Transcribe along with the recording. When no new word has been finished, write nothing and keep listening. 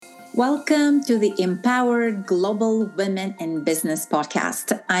Welcome to the Empowered Global Women in Business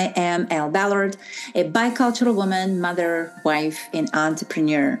podcast. I am Elle Ballard, a bicultural woman, mother, wife, and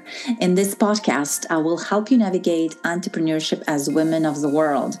entrepreneur. In this podcast, I will help you navigate entrepreneurship as women of the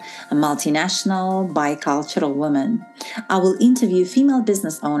world, a multinational, bicultural woman. I will interview female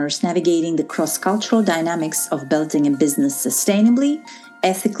business owners navigating the cross-cultural dynamics of building a business sustainably,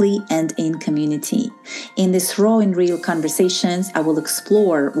 ethically, and in community. In these raw and real conversations, I will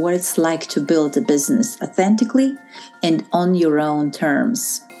explore what it's like to build a business authentically and on your own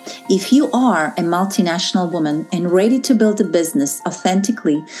terms. If you are a multinational woman and ready to build a business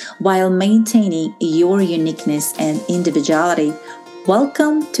authentically while maintaining your uniqueness and individuality,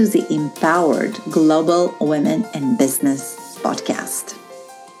 welcome to the Empowered Global Women in Business podcast.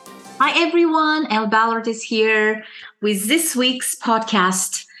 Hi everyone, Elle Ballard is here with this week's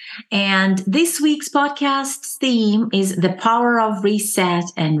podcast. And this week's podcast theme is the power of reset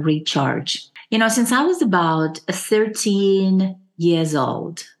and recharge. Since I was about 13 years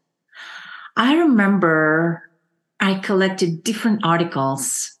old, I remember I collected different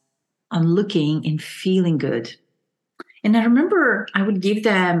articles on looking and feeling good. And I remember I would give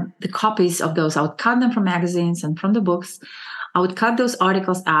them the copies of those. I would cut them from magazines and from the books. I would cut those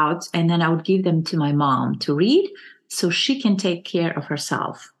articles out and then I would give them to my mom to read so she can take care of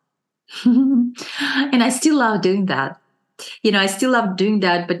herself. And I still love doing that. I still love doing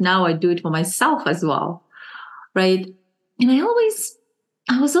that, but now I do it for myself as well, right? And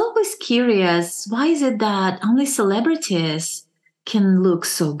I was always curious, why is it that only celebrities can look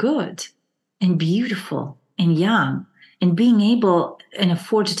so good and beautiful and young and being able and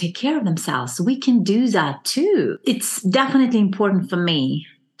afford to take care of themselves? We can do that too. It's definitely important for me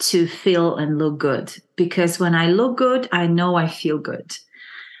to feel and look good, because when I look good, I know I feel good.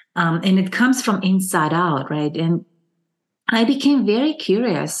 And it comes from inside out, right? And I became very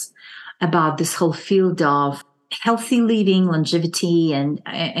curious about this whole field of healthy living, longevity, and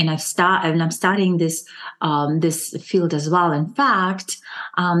I'm studying this field as well. In fact,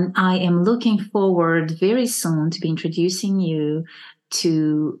 I am looking forward very soon to be introducing you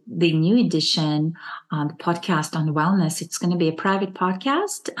to the new edition the podcast on wellness. It's going to be a private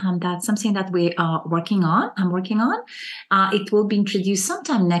podcast. That's something that we are working on. I'm working on. It will be introduced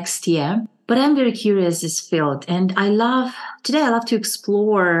sometime next year. But I'm very curious this field, and I love to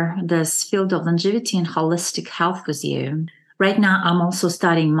explore this field of longevity and holistic health with you. Right now, I'm also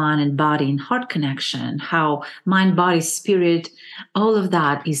studying mind and body and heart connection, how mind, body, spirit, all of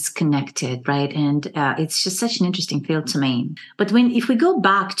that is connected, right? And it's just such an interesting field to me. But if we go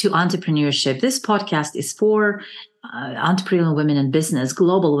back to entrepreneurship, this podcast is for entrepreneurial women in business,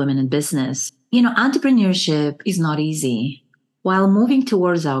 global women in business. Entrepreneurship is not easy. While moving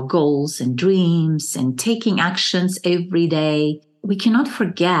towards our goals and dreams and taking actions every day, we cannot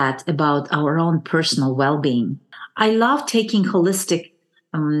forget about our own personal well-being. I love taking holistic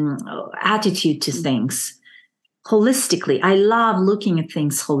attitude to things. Holistically, I love looking at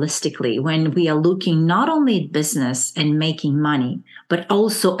things holistically when we are looking not only at business and making money, but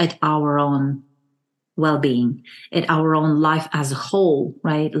also at our own well-being, at our own life as a whole,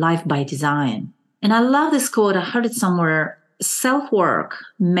 right? Life by design. And I love this quote. I heard it somewhere. Self-work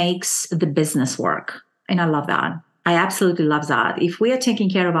makes the business work. And I love that. I absolutely love that. If we are taking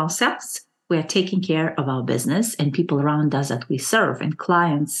care of ourselves, we are taking care of our business and people around us that we serve and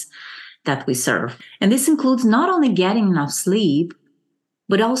clients that we serve. And this includes not only getting enough sleep,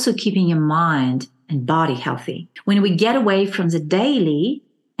 but also keeping your mind and body healthy. When we get away from the daily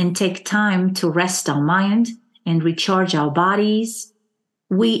and take time to rest our mind and recharge our bodies,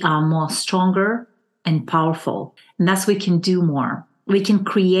 we are more stronger and powerful. And thus we can do more. We can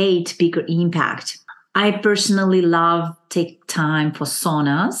create bigger impact. I personally love take time for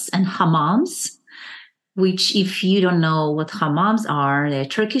saunas and hammams, which, if you don't know what hammams are, they're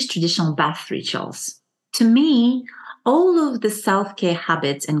Turkish traditional bath rituals. To me, all of the self-care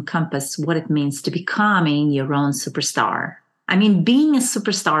habits encompass what it means to becoming your own superstar. I mean, being a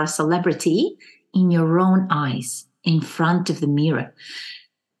superstar, a celebrity in your own eyes, in front of the mirror,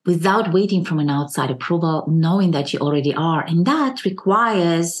 without waiting for an outside approval, knowing that you already are. And that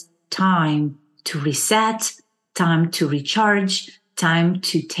requires time to reset, time to recharge, time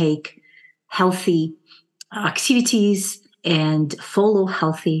to take healthy activities and follow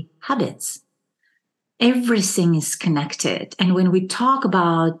healthy habits. Everything is connected. And when we talk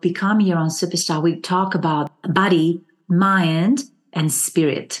about becoming your own superstar, we talk about body, mind, and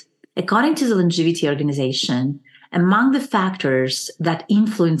spirit. According to the Longevity Organization, among the factors that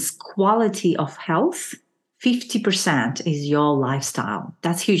influence quality of health, 50% is your lifestyle.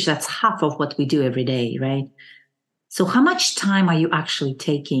 That's huge. That's half of what we do every day, right? So how much time are you actually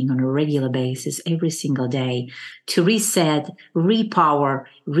taking on a regular basis every single day to reset, repower,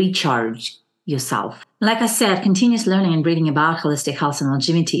 recharge yourself? Like I said, continuous learning and reading about holistic health and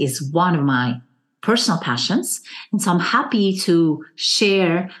longevity is one of my personal passions. And so I'm happy to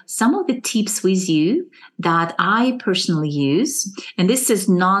share some of the tips with you that I personally use. And this is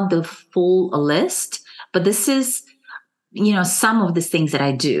not the full list, but this is, some of the things that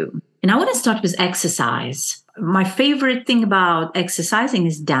I do. And I want to start with exercise. My favorite thing about exercising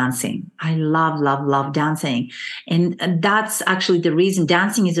is dancing. I love, love, love dancing. And that's actually the reason,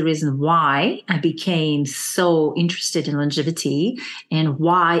 dancing is the reason why I became so interested in longevity and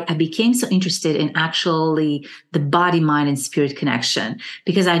why I became so interested in actually the body, mind, and spirit connection.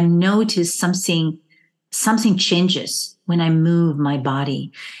 Because I noticed something changes when I move my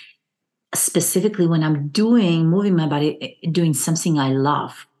body. Specifically when I'm moving my body, doing something I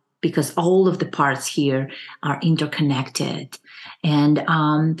love, because all of the parts here are interconnected. And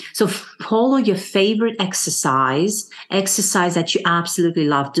so follow your favorite exercise that you absolutely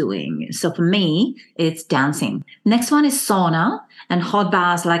love doing. So for me, it's dancing. Next one is sauna and hot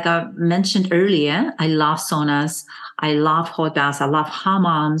baths. Like I mentioned earlier, I love saunas. I love hot baths. I love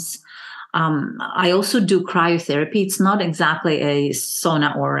hammams. I also do cryotherapy. It's not exactly a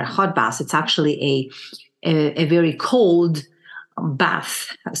sauna or a hot bath. It's actually a very cold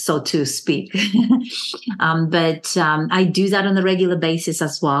bath, so to speak. But I do that on a regular basis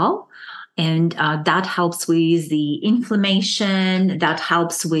as well. And that helps with the inflammation, that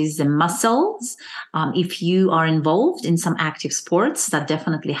helps with the muscles. If you are involved in some active sports, that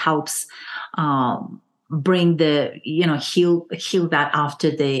definitely helps bring the, heal that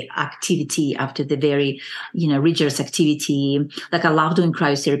after the activity, after the very, rigorous activity. Like I love doing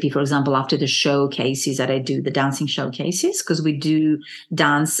cryotherapy, for example, after the showcases that I do, the dancing showcases, because we do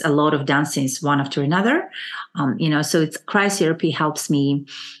dance, a lot of dances one after another. So it's cryotherapy helps me,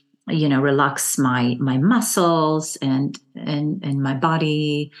 relax my muscles and my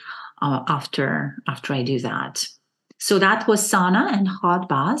body after I do that. So that was sauna and hot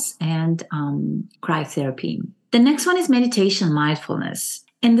baths and cryotherapy. The next one is meditation, mindfulness.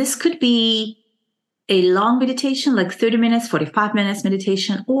 And this could be a long meditation, like 30 minutes, 45 minutes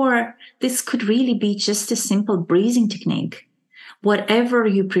meditation, or this could really be just a simple breathing technique, whatever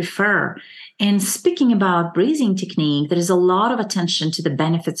you prefer. And speaking about breathing technique, there is a lot of attention to the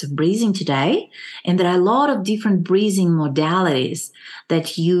benefits of breathing today. And there are a lot of different breathing modalities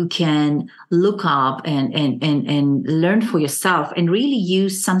that you can look up and learn for yourself and really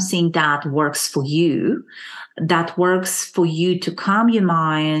use something that works for you to calm your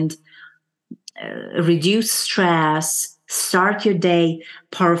mind, reduce stress, start your day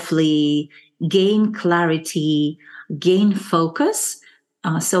powerfully, gain clarity, gain focus.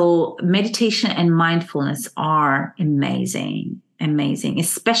 So meditation and mindfulness are amazing,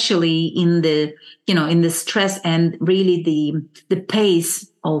 especially in the stress and really the pace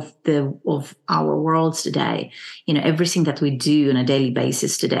of our worlds today. Everything that we do on a daily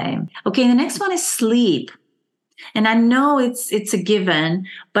basis today. Okay, the next one is sleep. And I know it's a given,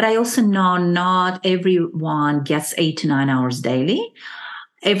 but I also know not everyone gets 8 to 9 hours daily.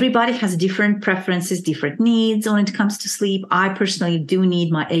 Everybody has different preferences, different needs when it comes to sleep. I personally do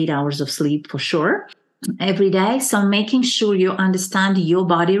need my 8 hours of sleep for sure every day. So making sure you understand your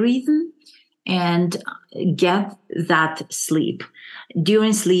body rhythm and get that sleep.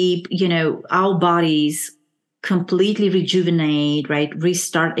 During sleep, our bodies completely rejuvenate, right?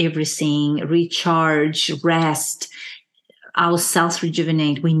 Restart everything, recharge, rest. Our cells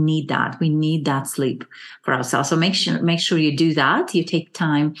rejuvenate. We need that. We need that sleep for ourselves. So make sure you do that. You take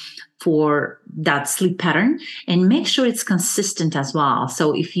time for that sleep pattern and make sure it's consistent as well.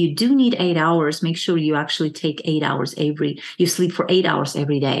 So if you do need 8 hours, make sure you actually take 8 hours you sleep for 8 hours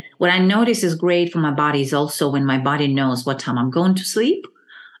every day. What I notice is great for my body is also when my body knows what time I'm going to sleep.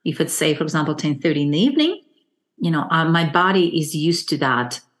 If it's, say, for example, 10:30 in the evening, my body is used to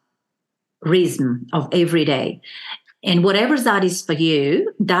that rhythm of every day. And whatever that is for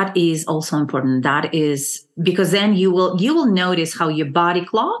you, that is also important. That is because then you will notice how your body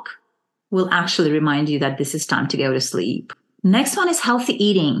clock will actually remind you that this is time to go to sleep. Next one is healthy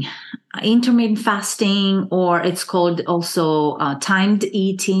eating, intermittent fasting, or it's called also timed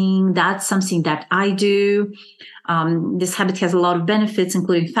eating. That's something that I do. This habit has a lot of benefits,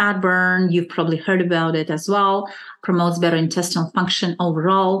 including fat burn. You've probably heard about it as well. Promotes better intestinal function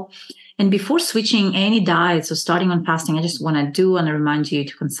overall. And before switching any diets or starting on fasting, I just want to remind you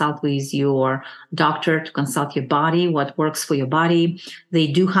to consult with your doctor, to consult your body, what works for your body. They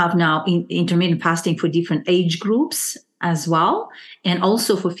do have now intermittent fasting for different age groups. as well, and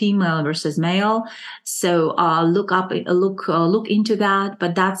also for female versus male. So look into that.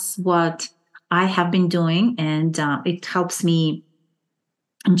 But that's what I have been doing, and it helps me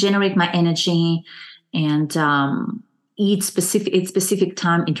generate my energy and eat specific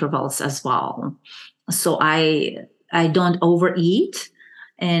time intervals as well. So I don't overeat,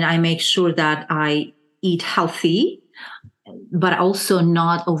 and I make sure that I eat healthy, but also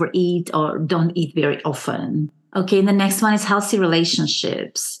not overeat or don't eat very often. Okay, the next one is healthy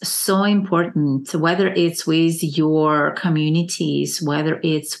relationships. So important, whether it's with your communities, whether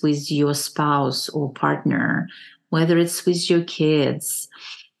it's with your spouse or partner, whether it's with your kids.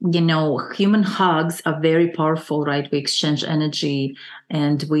 Human hugs are very powerful, right? We exchange energy,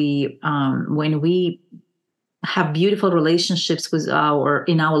 and when we have beautiful relationships in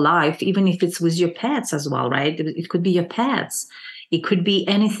our life, even if it's with your pets as well, right? It could be your pets. It could be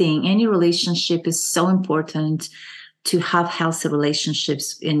anything. Any relationship is so important to have healthy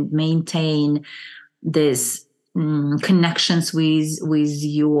relationships and maintain this connections with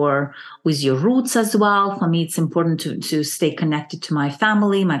your roots as well. For me, it's important to stay connected to my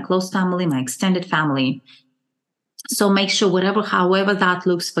family, my close family, my extended family. So make sure however that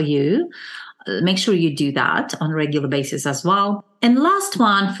looks for you, make sure you do that on a regular basis as well. And last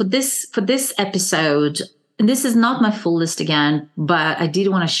one for this episode, and this is not my full list again, but I did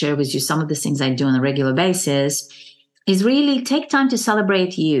want to share with you some of the things I do on a regular basis, is really take time to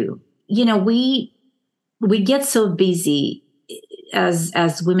celebrate you. We get so busy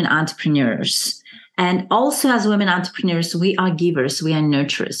as women entrepreneurs. And also as women entrepreneurs, we are givers, we are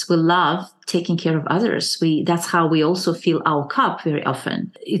nurturers. We love taking care of others. That's how we also fill our cup very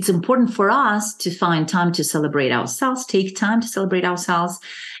often. It's important for us to find time to celebrate ourselves, take time to celebrate ourselves.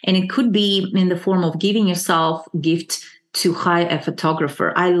 And it could be in the form of giving yourself a gift to hire a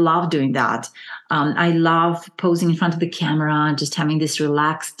photographer. I love doing that. I love posing in front of the camera, just having this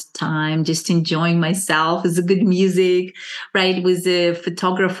relaxed time, just enjoying myself with the good music, right? With a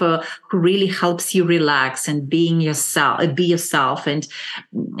photographer who really helps you relax and be yourself and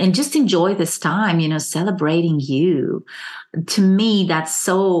just enjoy this time, celebrating you. To me, that's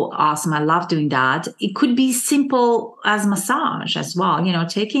so awesome. I love doing that. It could be simple as massage as well,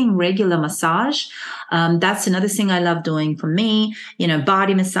 taking regular massage. That's another thing I love doing for me.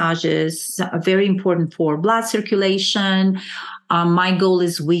 Body massages are very important for blood circulation. My goal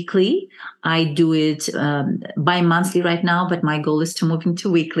is weekly. I do it bi-monthly right now, but my goal is to move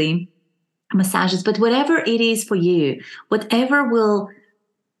into weekly massages. But whatever it is for you, whatever will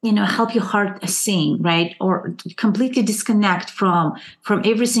help your heart sing, right? Or completely disconnect from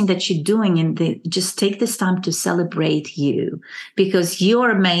everything that you're doing, and just take this time to celebrate you, because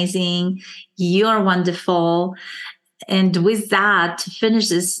you're amazing, you're wonderful. And with that, to finish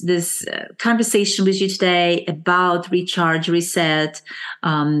this conversation with you today about recharge, reset,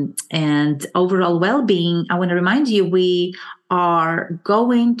 and overall well-being, I want to remind you we are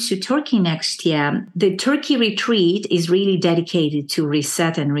going to Turkey next year. The Turkey retreat is really dedicated to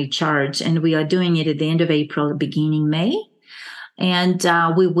reset and recharge, and we are doing it at the end of April, beginning May. And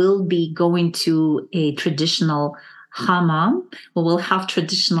we will be going to a traditional hammam. We will have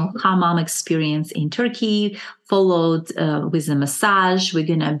traditional hammam experience in Turkey, followed with a massage. We're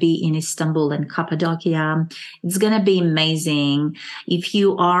going to be in Istanbul and Cappadocia. It's going to be amazing. If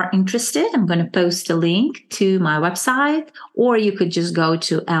you are interested, I'm going to post a link to my website, or you could just go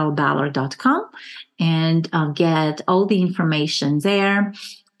to elleballard.com and get all the information there.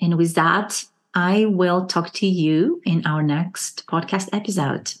 And with that, I will talk to you in our next podcast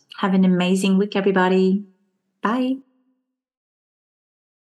episode. Have an amazing week, everybody. Bye.